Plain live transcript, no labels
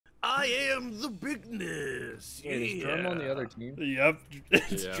I am the bigness. Wait, is Jerome on the other team? Yep,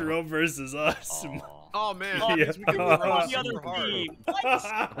 it's Jerome versus us. Oh man, Oh, yeah. I'm on the other team. What?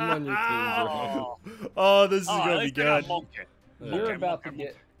 I'm on your team, Jerome. Oh, this is At gonna be least I got good. Monkey. You're about to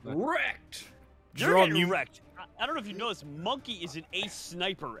get wrecked. You're Jerome, getting you wrecked. I don't know if you know this. Monkey is an ace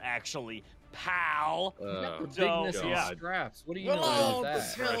sniper, actually. Pal. Bigness and yeah. scraps. What do you know Oh, about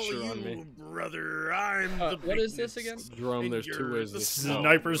that? tell Pressure on you, me. brother, I'm the What is this bigness. again? Jerome, there's And two you're ways the to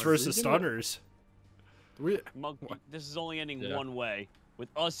Snipers versus stunners. Monkey. This is only ending one way. With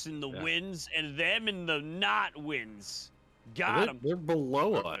us in the wins and them in the not wins. Got him. They're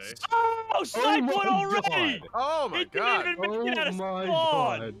below us. Oh, snipe one already! God. Oh my god. It didn't even make it out of spawn.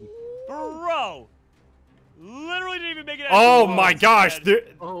 God. Bro. Literally didn't even make it out Oh of spawn. my gosh!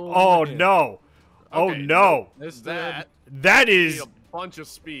 Oh man. no! Oh Okay, no! It's That That is is a bunch of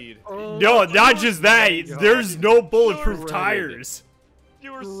speed. no, not just that. God. There's no bulletproof Shredded. tires.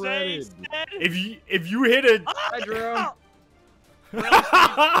 You were saying, Stead? If you hit a Hi, Jerome.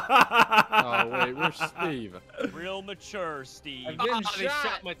 Oh wait, where's Steve? Real mature, Steve. I'm getting They shot.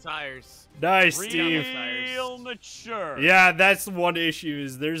 shot my tires. nice, Steve. Real mature. Yeah, that's the one issue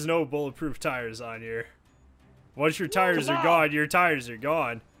is there's no bulletproof tires on here. Once your tires Come are on. gone, your tires are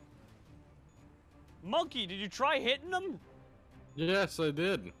gone. Monkey, did you try hitting them? Yes, I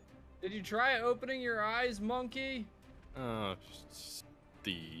did. Did you try opening your eyes, monkey? Oh,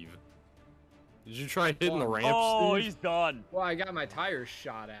 Steve. Did you try hitting the ramp, Oh, Steve? he's done. Well, I got my tires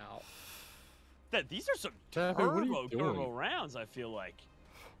shot out. These are some Taffy, what are you turbo doing? rounds, I feel like.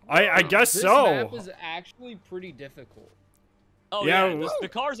 I guess This so. map is actually pretty difficult. Oh, Yeah, yeah, the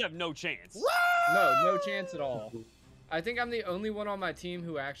cars have no chance. No chance at all. I think I'm the only one on my team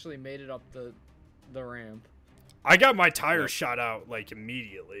who actually made it up the ramp. I got my tires shot out like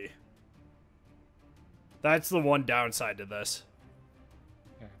immediately. That's the one downside to this.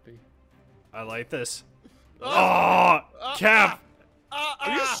 Happy. I like this. Oh, Cap.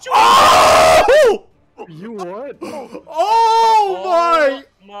 Are you Oh! You what? Oh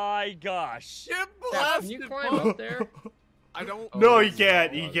my gosh. It Can you blasted clean up there? I don't. No, he that's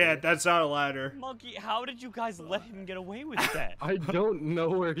can't. not a He ladder. can't. That's not a ladder. Monkey, how did you guys let him get away with that? I don't know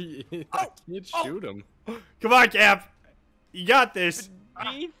where he is. I can't shoot him. Come on, Cap. You got this.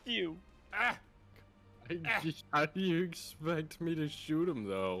 Beneath you. How do you expect me to shoot him,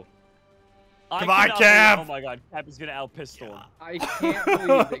 though? Come on, Cap. Oh my god, Cap is gonna out-pistol him. I can't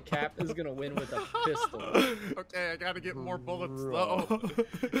believe that Cap is gonna win with a pistol. Okay, I gotta get more bullets though.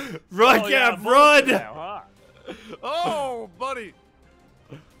 Run, Oh, yeah, Cap, bullets run. now, huh? Oh, buddy.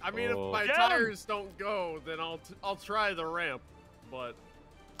 I mean, Oh. if my Get 'em. tires don't go, then I'll try the ramp. But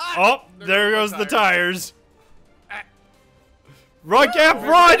Oh, there goes my the tires. Ah. Run, Cap, Get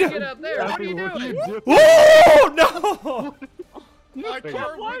run. out there! What are you doing? Oh, no. my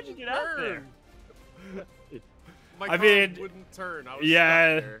car Why would you wouldn't get out there? turn. My I car mean, wouldn't turn. I was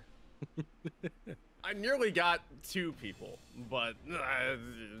yeah. stuck there. I nearly got 2 people, but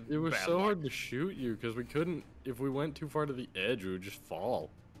It was bad so luck. hard to shoot you because we couldn't. If we went too far to the edge, we would just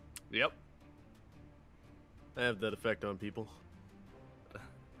fall. Yep. I have that effect on people.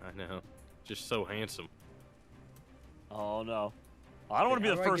 I know. Just so handsome. Oh no. I don't want to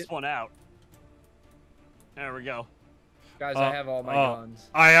How be the do I first get- one out. There we go. Guys, I have all my guns.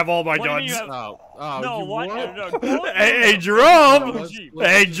 I have all my What do you mean you guns. have- Oh, no, you what? what? No, don't- Hey, Jerome. Oh, Let's- gee.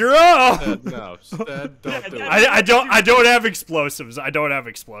 Hey, Jerome. No, Stead, don't do it. I don't have explosives. I don't have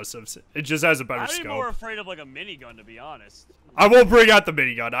explosives. It just has a better I'd be more scope. afraid of like a minigun, to be honest. I won't bring out the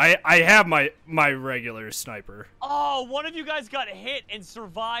minigun. I have my regular sniper. Oh, one of you guys got hit and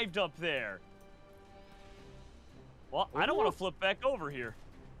survived up there. Well, I don't want to flip back over here.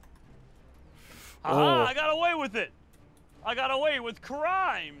 Aha, Oh. I got away with it. I got away with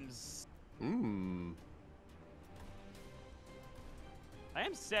crimes. Mmm. I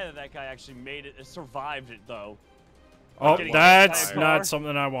am sad that that guy actually made it, survived it though. Oh, getting that's hit by a car. not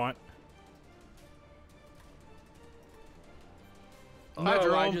something I want. No,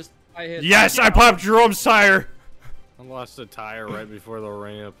 Jerome. I hit. Yes, I popped Jerome's tire. I lost a tire right before the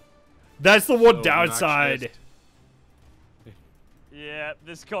ramp. That's the one So downside. obnoxious. Yeah,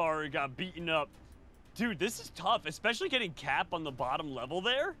 this car got beaten up. Dude, this is tough, especially getting Cap on the bottom level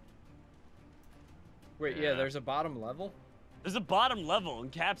there. Wait, yeah, there's a bottom level? There's a bottom level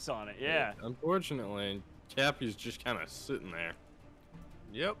and Cap's on it, yeah. Unfortunately, Cappy's just kind of sitting there.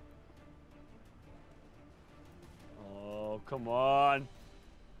 Yep. Oh, come on.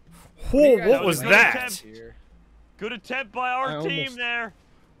 Whoa, guys what are was good that? attempts here. Good attempt by our I team almost- there.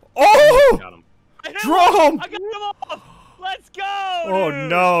 Oh! Got him. I hit him! Jerome! I got him off! Let's go! Oh dude!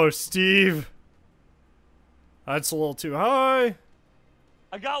 no, Steve. That's a little too high.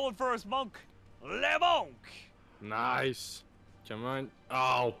 I got one first, Monk. Le Monk. Nice. Come on.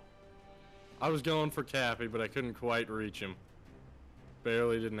 Oh. I was going for Cappy, but I couldn't quite reach him.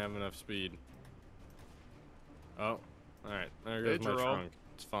 Barely didn't have enough speed. Oh. Alright. There goes Hey, my Jerome. trunk.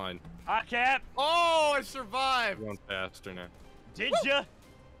 It's fine. Hi, Cap. Oh, I survived. I'm going faster now. Did ya?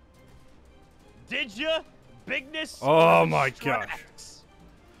 Did ya? Bigness? Oh or my gosh. straps?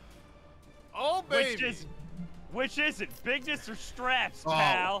 Oh, baby. Which is it? Bigness or straps, Oh.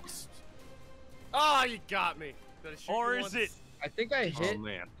 pal? Ah, you got me. Did I shoot Or you is once? it? I think I hit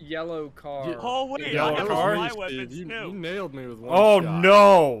man. yellow car. Oh wait, Yellow I have car? my Steve, weapons you too. nailed me with one Oh shot.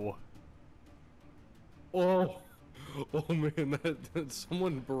 no! Oh. Oh man, that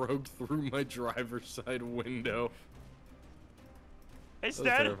someone broke through my driver's side window. Hey, That was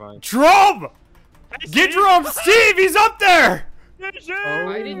Stead. terrifying. Drum! Hey, Get Steve. Drum! Steve, he's up there! Did you?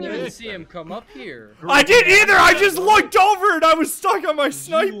 I didn't yeah. even see him come up here. I didn't either! I just looked over and I was stuck on my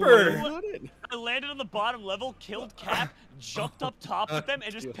sniper! I landed on the bottom level, killed Cap, jumped up top with them,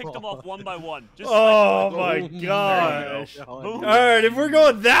 and just picked them off one by one. Just Oh like, my Oh, gosh. man. Alright, if we're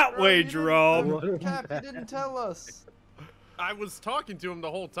going that way, Jerome. Cap, you didn't tell us. I was talking to him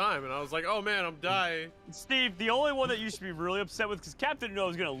the whole time, and I was like, "Oh man, I'm dying." Steve, the only one that you should be really upset with, because Cap didn't know I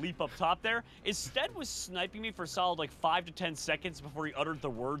was gonna leap up top there, is Stead was sniping me for a solid like 5 to 10 seconds before he uttered the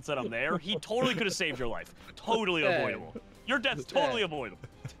words that I'm there. He totally could have saved your life. Totally Stead. avoidable. Your death's totally avoidable.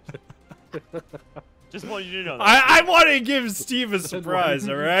 Just wanted you to know that. I want to give Steve a surprise,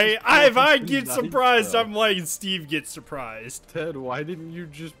 alright? If I get Nice, surprised, bro. I'm letting Steve get surprised. Ted, why didn't you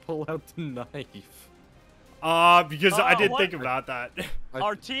just pull out the knife? Because I didn't what? think about that.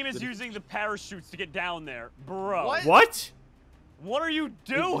 Our team is using the parachutes to get down there. Bro. What? What? What are you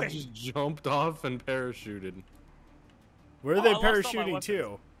He doing? just jumped off and parachuted. Where are Oh, they I lost all my parachuting weapons.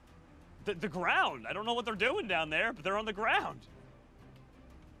 to? The ground. I don't know what they're doing down there, but they're on the ground.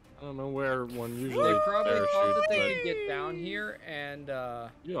 I don't know where one They usually probably thought that they parachutes, could get down here and but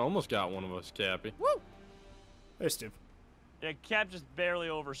you almost got one of us, Cappy. Hey, Steve. Yeah, Cap just barely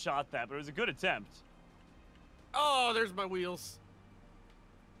overshot that, but it was a good attempt. Oh, there's my wheels.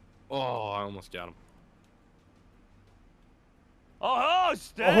 Oh, I almost got him. Oh,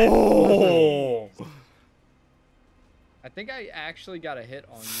 Stan! Oh! I think I actually got a hit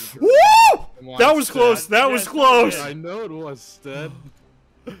on you. Woo! That was close. That was Yes, close. I know it was, Stead.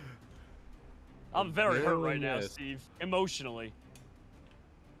 I'm very hurt Barely right now, missed. Steve. Emotionally.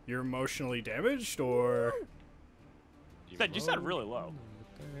 You're emotionally damaged, or You sound really low.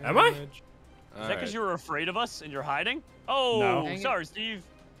 Am I? Is that because you were afraid of us and you're hiding? Oh, No. sorry, Steve.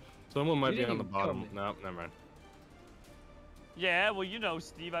 Someone might You be on didn't the even kill bottom. me. No, never mind. Yeah, well, you know,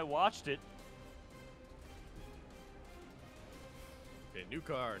 Steve, I watched it. Okay, new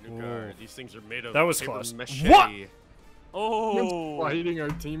car, new car. Ooh. These things are made of That was paper close. mache. What? Oh. Fighting our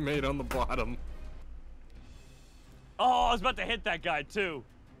teammate on the bottom. Oh, I was about to hit that guy, too.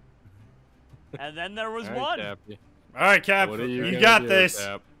 And then there was All right, one. Cappy. all right, Cap. What are You gonna got do, this.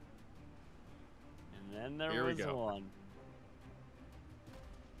 Cap? And then there Here we was go. one.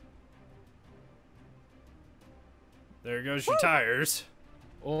 There goes your tires.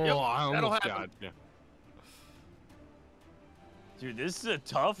 Oh, Yep, I that'll almost happen. got you. Dude, this is a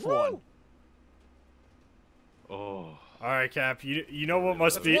tough one. Oh. All right, Cap. You know what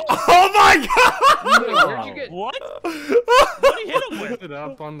must be? Oh my God! Wait, where'd you get? What? What did he hit him with? Put it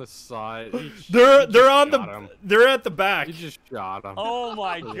up on the side. They're on shot the. him. They're at the back. You just shot him. Oh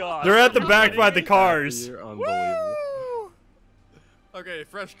my god. They're at the Are you back kidding by me? the cars. You're unbelievable. Okay,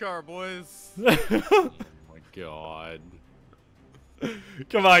 fresh car, boys. Oh my god.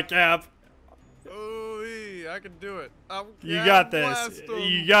 Come on, Cap. Oh, I can do it. You got this.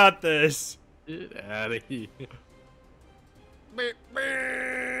 You got this. Get out of here.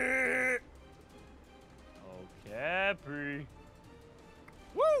 Oh, Cappy.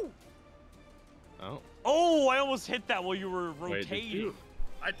 Woo! Oh. Oh, I almost hit that while you were Wait, did rotating. you?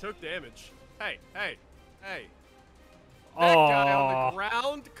 I took damage. Hey. That guy on Oh. the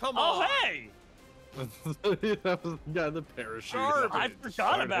ground? Come Oh, on. hey! That was the guy in the parachute. Garbage. I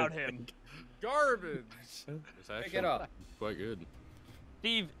forgot about him. Garbage. It's actually Pick it up. quite good.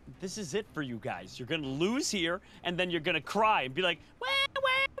 Steve, this is it for you guys. You're gonna lose here, and then you're gonna cry and be like, "Wah, wah,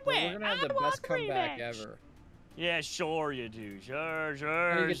 We're wah, gonna have I the want best comeback rematch." ever. Yeah, sure you do. Sure, How do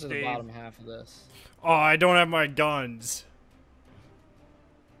sure, you get to the Steve. bottom half of this? Oh, I don't have my guns.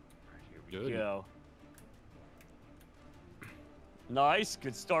 Here we go. Nice,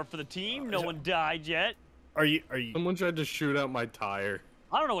 good start for the team. No one died yet. Are you? Someone tried to shoot out my tire.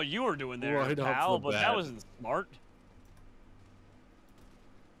 I don't know what you were doing there, Right off pal, the but that bat. wasn't smart.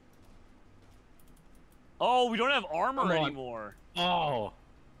 Oh, we don't have armor Come on. anymore. Oh.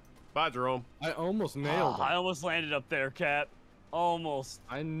 Bye, Jerome. I almost nailed him. I almost landed up there, Cap. Almost.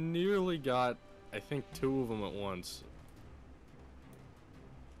 I nearly got, I think, 2 of them at once.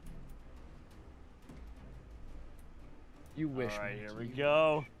 You wish. All right, here we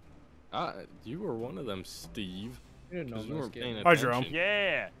go. You were one of them, Steve. You didn't know 'Cause you weren't paying Hi, attention. Jerome.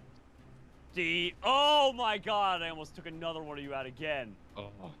 Yeah. Oh my God! I almost took another one of you out again. Oh.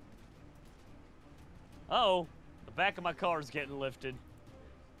 Uh-oh, the back of my car is getting lifted.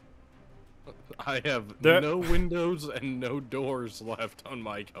 I have There- no windows and no doors left on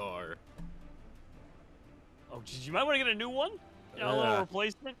my car. Oh, you might want to get a new one. You know, a little Yeah.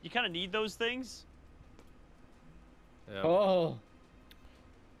 replacement. You kind of need those things. Yeah. Oh.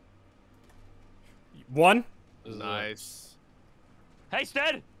 One. This is Nice. Hey,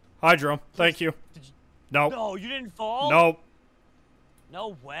 Stead. Hi, Jerome. Thank you. Did you- Nope. No, you didn't fall. Nope. No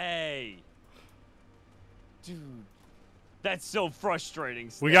way. Dude, that's so frustrating.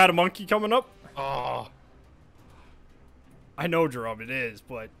 We Stead. got a monkey coming up. Oh. I know, Jerome, it is,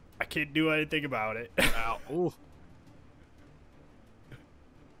 but I can't do anything about it. Ow. Ooh.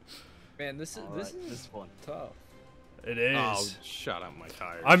 Man, this All is right, this one. tough. It is. Oh, shut up my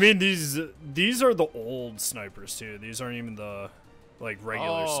tires. I mean, these are the old snipers too. These aren't even the like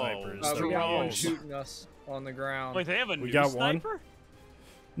regular Oh. snipers. We that got we one use. shooting us on the ground. Wait, they have a We new got one. sniper?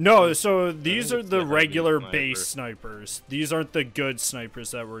 No, so these are it's the the heavy regular sniper. base snipers. These aren't the good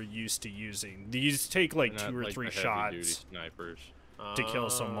snipers that we're used to using. These take like They're not 2 or like 3 the heavy-duty shots snipers. to kill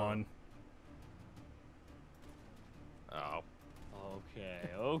someone. Oh.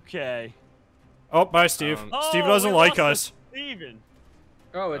 Okay. Oh, bye, Steve. Oh, Steve doesn't we like lost us. to Steven.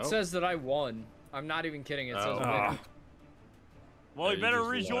 Oh, it Oh. says that I won. I'm not even kidding. It says Oh. winner. Ah. Well, Yeah, you you better just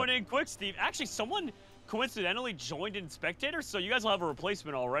rejoin left. in quick, Steve. Actually, someone coincidentally joined in spectator, so you guys will have a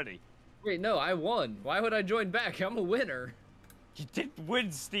replacement already. Wait, no, I won. Why would I join back? I'm a winner. You did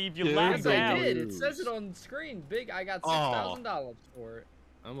win, Steve. You Dude, laughed Yes, I out. did. It says it on screen. Big. I got $6,000 for it.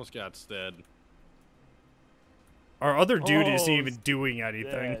 I almost got Stead. Our other dude Oh, isn't even doing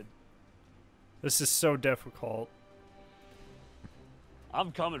anything. Dead. This is so difficult.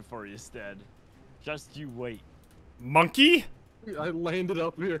 I'm coming for you, Stead. Just you wait. Monkey? I landed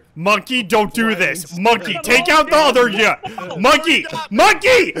up here. Monkey, don't do Why this. instead? Monkey, Come take on, out the man. other guy. No, Monkey, stop.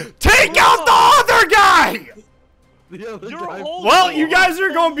 monkey, take out the other guy. The other Your guy. whole Well, team you guys are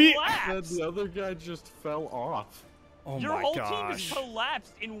is gonna be- collapsed. The other guy just fell off. Oh Your my whole team gosh. is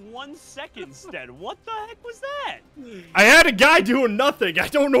collapsed in 1 second, Stead. What the heck was that? I had a guy doing nothing. I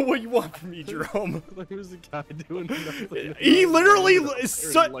don't know what you want from me, Jerome. There was a guy doing nothing. He literally Landed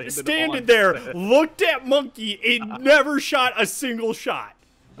standing on there, Stead. looked at Monkey, and never shot a single shot.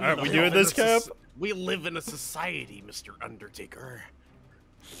 All right, we doing this, Cap? We live in a society, Mr. Undertaker.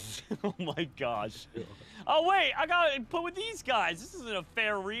 Oh my gosh. Oh wait, I got put with these guys. This isn't a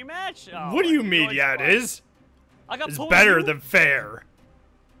fair rematch. Oh, What do you know mean? it's Yeah, it fine. is. I got It's put better with you. than fair.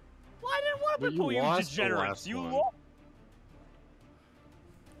 Well, I didn't want But to you put you lost the degenerates. last You one. lost.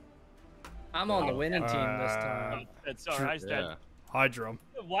 I'm on the winning team this time. That's all right, Stead. Yeah. Hi, Jerome.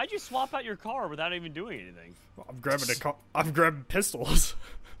 Why'd you swap out your car without even doing anything? I'm grabbing pistols.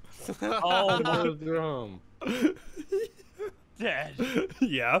 Oh my Oh, drum. Dad.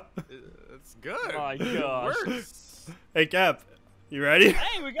 Yeah. It's good. My gosh. Works. Hey, Cap. You ready?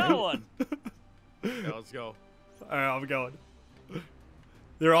 Hey, we got one. Yeah, let's go. All right, I'm going.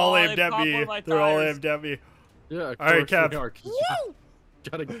 They're all Oh, aimed they at pop me. on my They're all tires. aimed at me. Yeah, of All right, course Cap. we are, 'cause you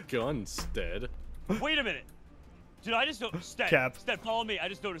got a gun, Stead. Wait a minute. Dude, I just noticed. Stead, Cap. Stead, follow me. I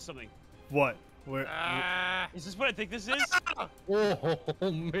just noticed something. What? Where? Is this what I think this is?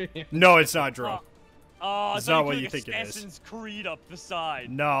 Oh, man. No, it's not, Jerome. Oh, It's I thought not what doing you think it is. Assassin's Creed up the side.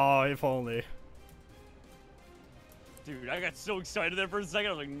 No, if only. Dude, I got so excited there for a second.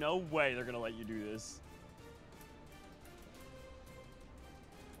 I was like, no way they're gonna let you do this.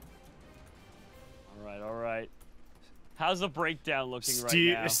 All right. How's the breakdown looking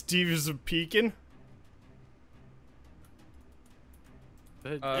right now? Steve's peeking.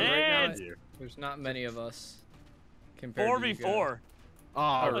 That- Right now, And- there's not many of us. Compared to you guys. 4v4.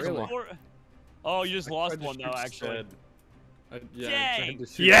 Oh, really? come on. Oh, you just I lost tried to one though, shoot actually. Stead. Yeah, I Yay! tried to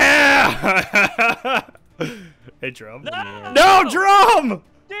shoot Yeah! Hey, Jerome. No! No, Jerome!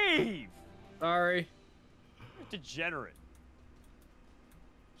 Steve! Sorry. Degenerate.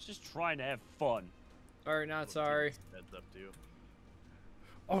 It's just trying to have fun. Sorry, not sorry. Heads up, too.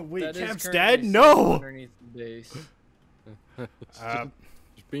 Oh, wait, That is Cap's currently dead? sitting No! Underneath the base. It's Uh,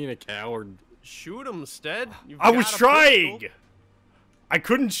 just being a coward. Shoot him, Stead. You've I was got a trying! pistol. I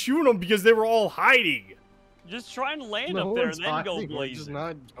couldn't shoot them because they were all hiding. Just try and land No up there one's and then go hiding, we're just blazing.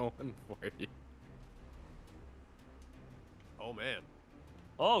 not going for you. Oh, man.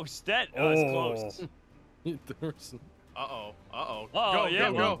 Oh, Stead. Oh, it's close. Uh-oh. Uh-oh. Uh-oh,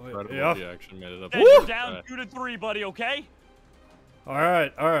 yeah, go. Incredible Yeah. you actually made it up. Stead, you're down 2-3, buddy, okay? All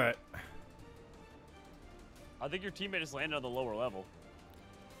right, all right. I think your teammate has landed on the lower level.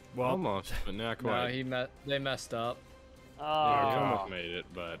 Well, Almost, but not No, quite. they messed up. Yeah, he Oh. almost made it,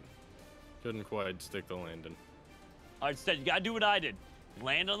 but couldn't quite stick the landing. All right, Stead, you gotta do what I did.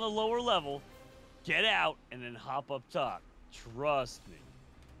 Land on the lower level, get out, and then hop up top. Trust me.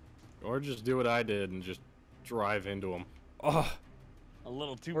 Or just do what I did and just drive into him. oh, A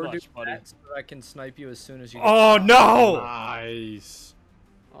little too Or do much, buddy. that so that I can snipe you as soon as you. oh no! Nice.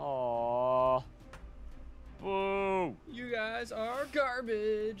 Aww. Boo. You guys are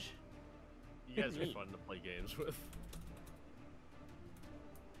garbage. You guys are fun to play games with.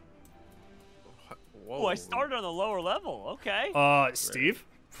 Whoa. Oh, I started on the lower level. Okay. Steve?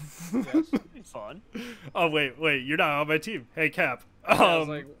 Be fun. Oh wait, you're not on my team. Hey, Cap. I was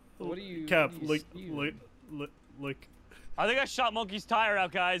like, what are you? Cap, what are you look, stealing? look. I think I shot Monkey's tire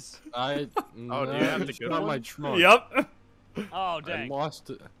out, guys. I Oh, do you have the good not one? my trunk. Yep. Oh, I dang. lost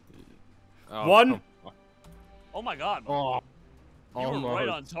it. Oh, One. come on. Oh, my God. Oh, You were right on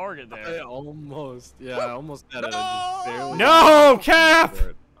almost. target I there. almost. Yeah, I almost had it. I just barely No, Cap. for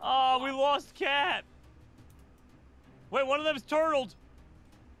it. Oh, we lost Cat. Wait, one of them's turtled.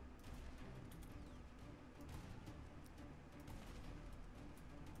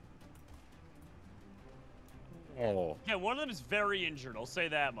 Oh, Yeah, one of them is very injured. I'll say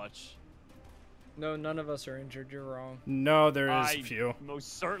that much. No, none of us are injured. You're wrong. No, there is I a few.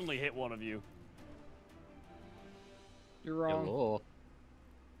 most certainly hit one of you. You're wrong. hello.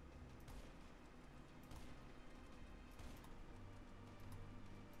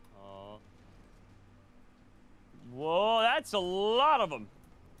 Whoa, that's a lot of them.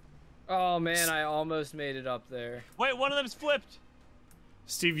 Oh man, I almost made it up there. Wait, one of them's flipped.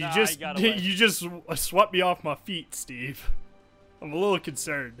 Steve, you Nah, just he got away. you just swept me off my feet, Steve. I'm a little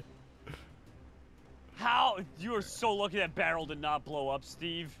concerned. How? You are so lucky that barrel did not blow up,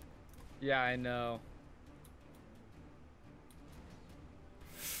 Steve. Yeah, I know.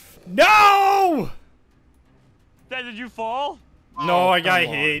 No! Did you fall? No, I come got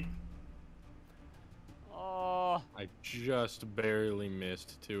on. hit. Oh, I just barely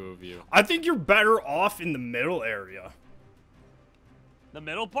missed two of you. I think you're better off in the middle area. the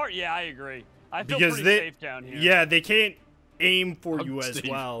middle part? Yeah, I agree. I feel Because pretty they, safe down here. yeah, they can't aim for I'm you as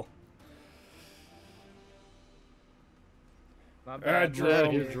Steve. well. My Alright, bad. Jerome.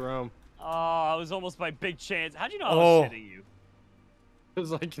 Yeah, here's Jerome. Oh, I was almost my big chance. How'd you know I Oh. was hitting you?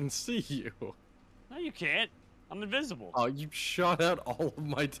 Because I can see you. No, you can't. I'm invisible. Oh, you shot out all of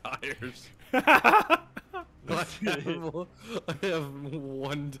my tires. I have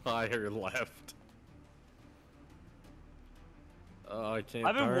one tire left. Oh, I can't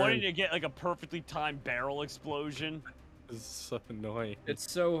I've been turn. wanting to get like a perfectly timed barrel explosion. This is so annoying. It's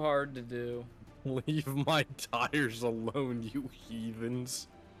so hard to do. Leave my tires alone, you heathens.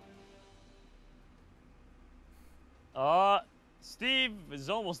 Steve is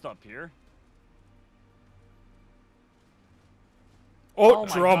almost up here. Oh,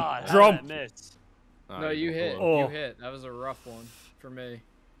 my drum, God, how drum. did I miss? No, you hit. Oh. You hit. That was a rough one for me.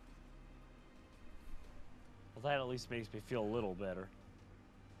 Well, that at least makes me feel a little better.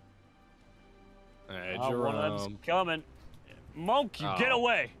 Hey, Oh, one of them's Jerome. coming. Monk, you get Oh.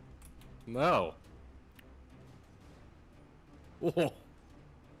 away. No. Oh.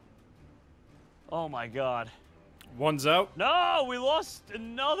 Oh my God. One's out. No, we lost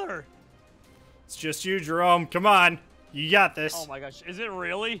another. It's just you, Jerome. Come on. You got this. Oh my gosh, is it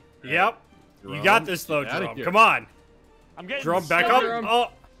really? Yep. You Jerome, got this, though, get outta Jerome. here. Come on. I'm getting Jerome, back stuck. up. Jerome. Oh.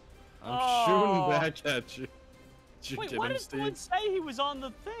 I'm Oh. shooting back at you. Did you Wait, get why him, did someone Steve? say he was on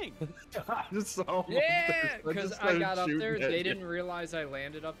the thing? I just saw him up Yeah, there, so because just I started got up there, shooting at they you. didn't realize I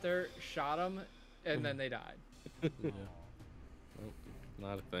landed up there, shot them, and then they died. Yeah. Nope,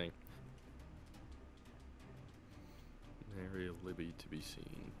 not a thing. Nary a Libby to be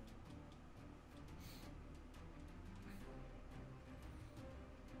seen.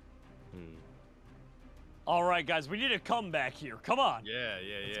 All right, guys, we need a comeback here. Come on. Yeah,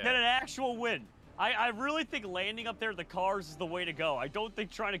 Get an actual win. I really think landing up there at the cars is the way to go. I don't think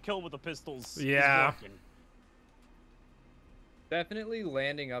trying to kill him with the pistols Yeah. is working. Definitely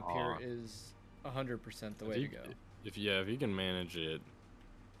landing up Aw. here is 100% the way to go. If you can manage it,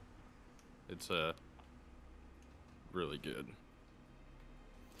 it's really good.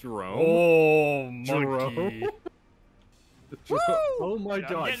 Jerome. Oh, Jerome? monkey. Oh my I'm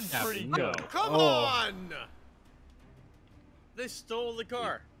God! getting pretty Captain, good. no. Come Oh. on! They stole the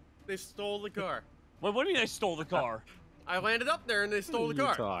car. They stole the car. Wait, what do you mean I stole the car? I landed up there and they stole the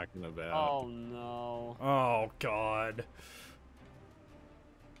What are car. you talking about? Oh no. Oh God.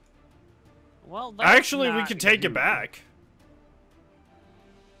 Well, that's Actually, we not can take it good. back.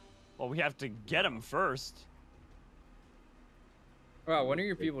 Well, we have to get him first. Wow, one of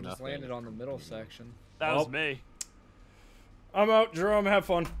your people just Nothing. landed on the middle section. That was me. I'm out, Jerome. Have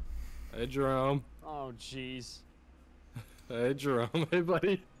fun. Hey, Jerome. Oh, jeez. Hey, Jerome. Hey,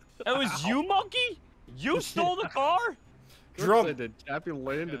 buddy. It was you, monkey? You stole the car? Of course Jerome. I did. Cappy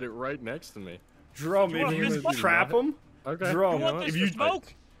landed it right next to me. Jerome, You if want you this trap him, Okay. Jerome, You want if this you to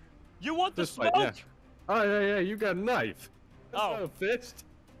smoke? You want the This smoke? fight, yeah. Oh, yeah, you got a knife. That's Oh. not a fist.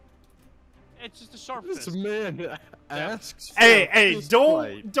 It's just a sharp This fist. man asks for hey, a hey, fist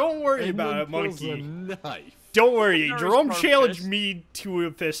fight don't worry and about then it, pulls a monkey. knife. Don't worry. There is Jerome purpose. challenged me to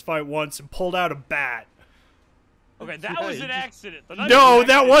a fist fight once and pulled out a bat. Okay, that Yeah, was you an just- accident. The knife No, was an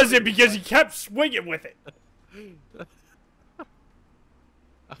that accident. wasn't because he kept swinging with it.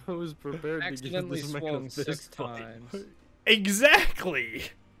 I was prepared to give Accidentally this man a swung 6 fist fight. times. Exactly.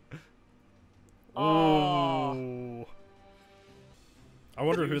 Oh. Ooh. I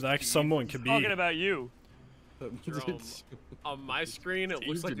wonder who that someone could be. Talking about you. Jerome, It's- on my screen, it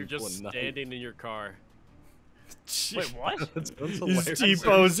looks like you're just Steve didn't standing in your car. Wait, what? That's He's hilarious.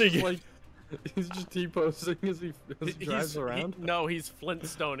 T-posing. Like, he's just T-posing as he drives He's- around. No, he's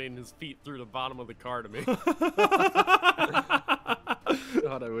Flintstoning his feet through the bottom of the car to me.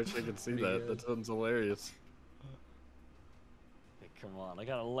 God, I wish I could see that. That sounds hilarious. Hey, come on, I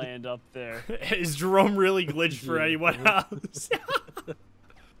gotta land up there. Is Jerome really glitched for anyone else?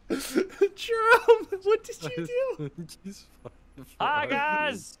 Jerome, what did you do? He's fine. Hi,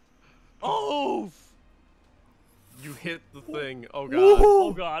 guys! Oh! You hit the thing. Oh god.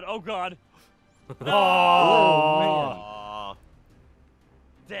 Oh god, oh god. Oh, Aw.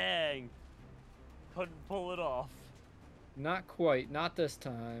 Dang. Couldn't pull it off. Not quite. Not this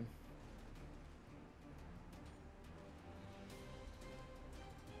time.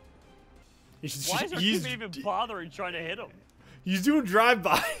 Why is our team even bothering trying to hit him? he's doing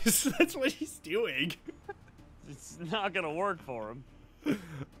drive-bys. That's what he's doing. It's not gonna work for him.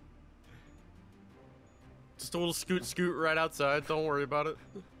 Just a little scoot right outside. Don't worry about it.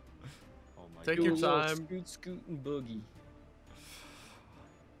 Oh my Take Do your a little time. Scoot, scoot, and boogie.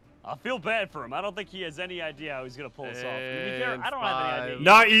 I feel bad for him. I don't think he has any idea how he's gonna pull this off. To be fair, And I don't have any idea. five.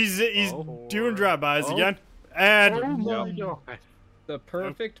 No, he's Oh. doing drive-bys Oh. again. And Oh my god. The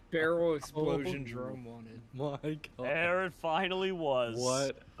perfect barrel explosion Jerome wanted. My god. There it finally was.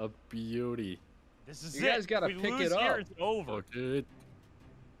 What a beauty. This is You it. guys gotta we pick lose it here, up. it's over. Oh, dude.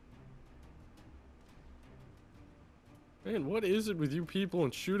 Man, what is it with you people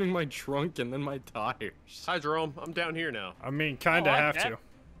and shooting my trunk and then my tires? Hi, Jerome. I'm down here now. I mean, kind of Oh, I have bet. to.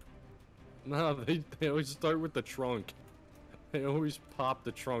 No, they always start with the trunk. They always pop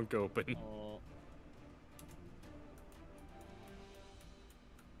the trunk open.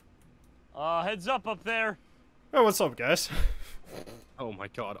 Heads up there. Oh, what's up, guys? Oh my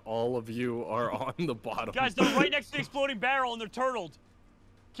god, all of you are on the bottom. Guys, they're right next to the exploding barrel and they're turtled.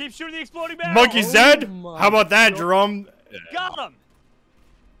 Keep shooting the exploding barrel. Monkey's Oh dead. my How about that, God. Jerome? Got him.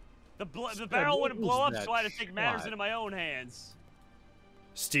 The barrel what wouldn't blow was up, that so I had to take matters shot? into my own hands.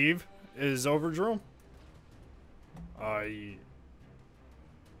 Steve is over Jerome. I.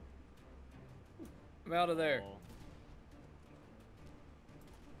 I'm out of there. Oh.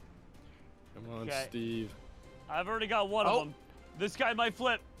 Come on, Okay. Steve. I've already got one Oh. of them. This guy might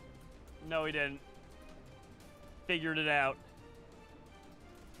flip. No, he didn't. Figured it out.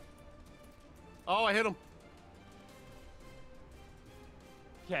 Oh, I hit him.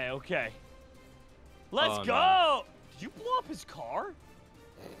 Okay. Let's Oh, go! no. Did you blow up his car?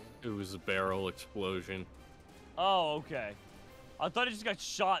 It was a barrel explosion. Oh, okay. I thought he just got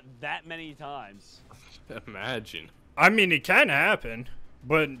shot that many times. Imagine. I mean, it can happen,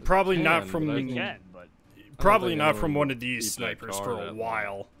 but probably not can, from but I He think- can, but probably think not from anyone one would of these keep that snipers car for that a long.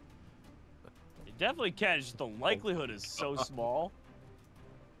 while. he definitely can. It's just the likelihood is so small.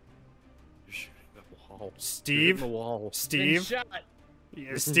 You're shooting the wall. You're hitting Steve, the wall. Been Steve, shot.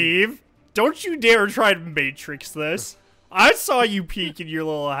 yeah, Steve, don't you dare try to matrix this. I saw you peek in your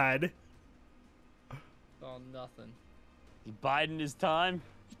little head. Oh, nothing. He biding his time.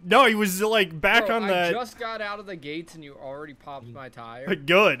 No, he was like back Bro, on I that. just got out of the gates and you already popped my tire.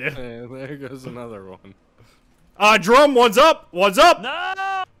 Good. And there goes another one. Drum, one's up. One's up.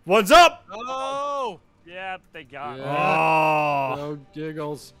 No! One's up. Oh! Yep, they got me. Yeah. Oh. No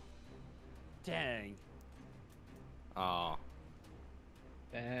giggles. Dang. Aw.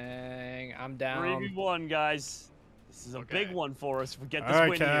 Dang, I'm down. 3v1, guys. This is a big Okay. one for us if we get this All right,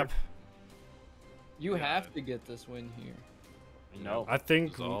 win Cap. You have to get this win here. No. I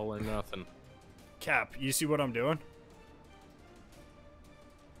think It's all or nothing. Cap, you see what I'm doing?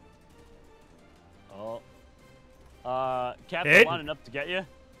 Oh. Cap, Hit. lining up to get you.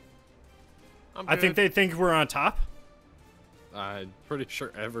 I think they think we're on top. I'm pretty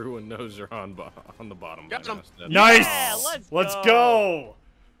sure everyone knows they're on the bottom. Got by him. now, Stead. Nice. Yeah, Let's let's go.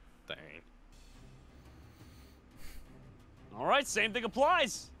 Dang. All right, same thing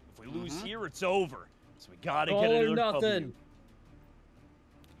applies. If we lose here, it's over. So we gotta All get or another nothing. W.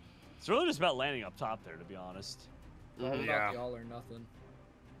 It's really just about landing up top there, to be honest. It's all Yeah. about the all or nothing.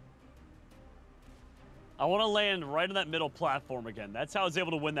 I want to land right on that middle platform again. That's how I was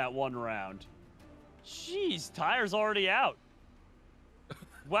able to win that one round. Jeez, tire's already out.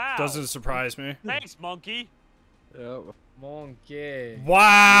 Wow. Doesn't surprise me. Thanks, monkey. Yep. Monkey.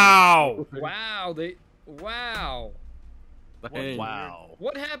 Wow. Wow. Dang. Wow.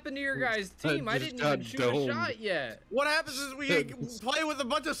 What happened to your guys' team? I just didn't even got shoot domed. a shot yet. What happens is we play with a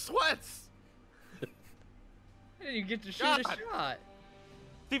bunch of sweats. I didn't even get to shoot a God. shot.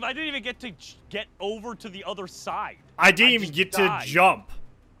 Steve, I didn't even get to get over to the other side. I didn't even just get died. to jump.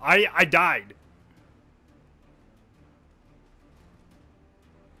 I died.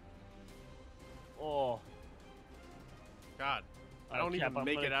 Oh. God. I don't Cap, even I'm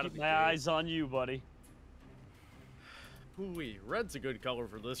make gonna it out keep of the my game. eyes on you, buddy. Ooh-wee. Red's a good color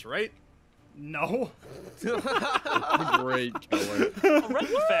for this, right? No. Great color. Oh,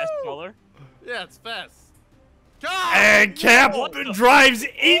 red's a fast color. Yeah, it's fast. God! And Cap What the- drives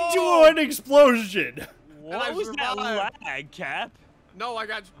into Oh. an explosion. What I was that survived. lag, Cap? No, I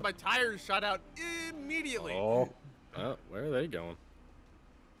got my tires shot out immediately. Oh. Where are they going?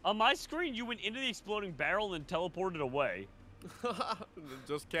 On my screen, you went into the exploding barrel and teleported away.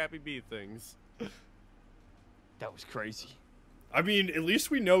 Just Cappy B things. That was crazy. I mean, at least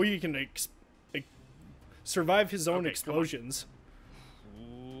we know he can survive his own Okay, come on. explosions.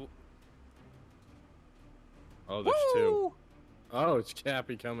 Ooh. Oh, there's two. Oh, it's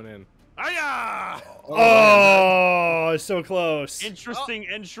Cappy coming in. Hiya! Oh, so close. Interesting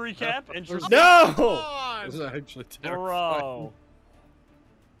entry, Cap. Interesting. Come No. on! This is actually terrifying. Bro.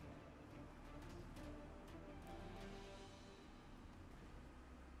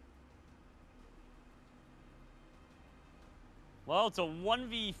 Well, it's a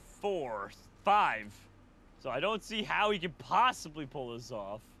 1v4, 5. So I don't see how he could possibly pull this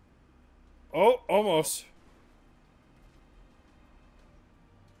off. Oh, almost.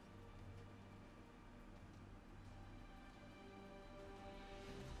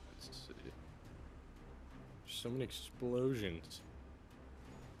 Let's see. So many explosions.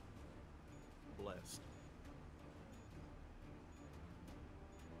 Blessed.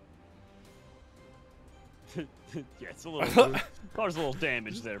 Yeah, it's a little. Caused a little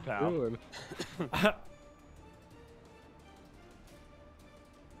damage there, pal. Doing?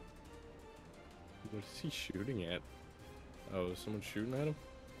 What is he shooting at? Oh, is someone shooting at him?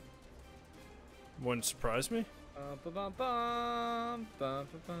 Wouldn't surprise me. Bum, ba, bum, bum, bum,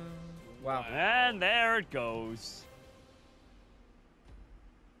 ba, bum. Wow. And there it goes.